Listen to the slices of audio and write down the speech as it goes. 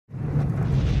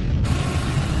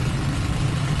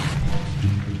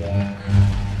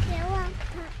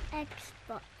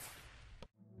Xbox.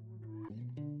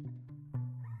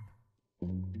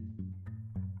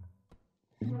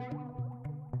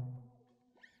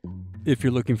 If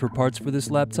you're looking for parts for this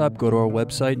laptop, go to our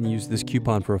website and use this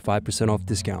coupon for a 5% off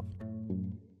discount.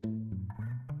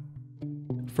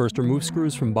 First, remove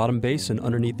screws from bottom base and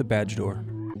underneath the badge door.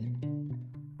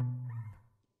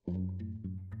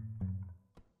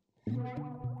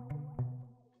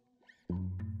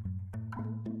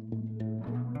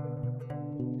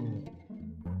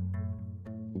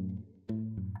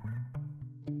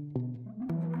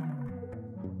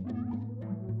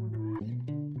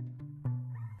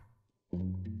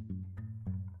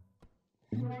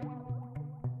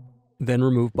 Then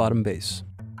remove bottom base.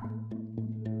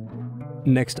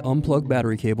 Next, unplug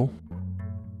battery cable.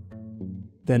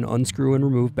 Then unscrew and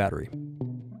remove battery.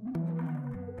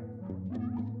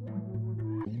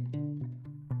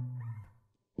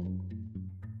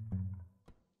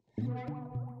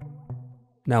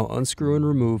 Now unscrew and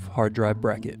remove hard drive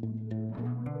bracket.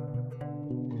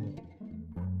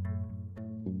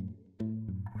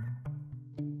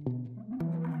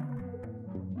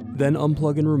 Then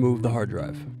unplug and remove the hard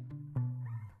drive.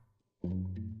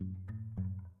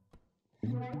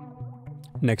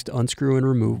 Next, unscrew and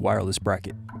remove wireless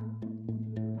bracket.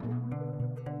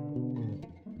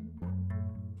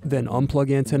 Then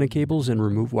unplug antenna cables and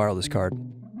remove wireless card.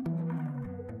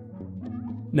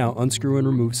 Now unscrew and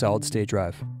remove solid state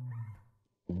drive.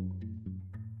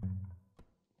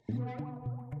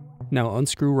 Now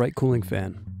unscrew right cooling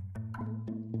fan.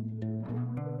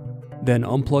 Then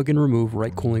unplug and remove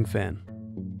right cooling fan.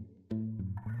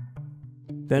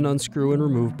 Then unscrew and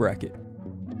remove bracket.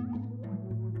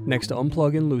 Next,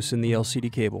 unplug and loosen the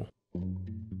LCD cable.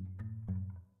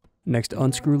 Next,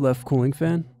 unscrew left cooling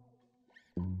fan.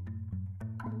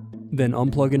 Then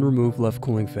unplug and remove left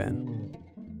cooling fan.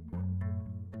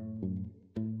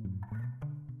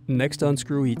 Next,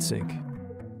 unscrew heatsink.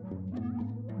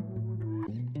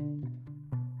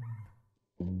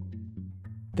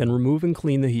 Then remove and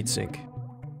clean the heatsink.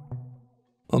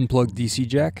 Unplug DC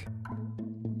jack.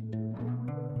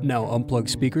 Now unplug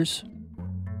speakers.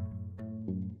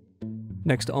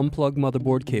 Next, unplug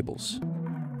motherboard cables.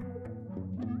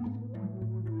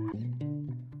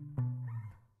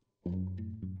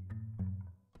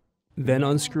 Then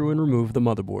unscrew and remove the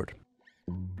motherboard.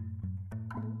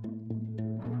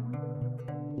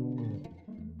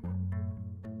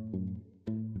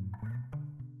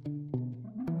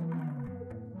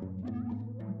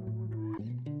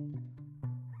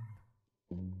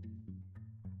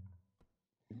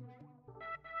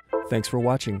 Thanks for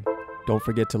watching. Don't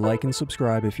forget to like and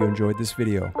subscribe if you enjoyed this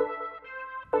video.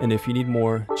 And if you need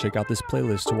more, check out this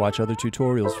playlist to watch other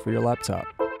tutorials for your laptop.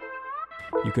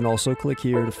 You can also click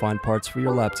here to find parts for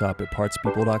your laptop at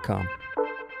partspeople.com.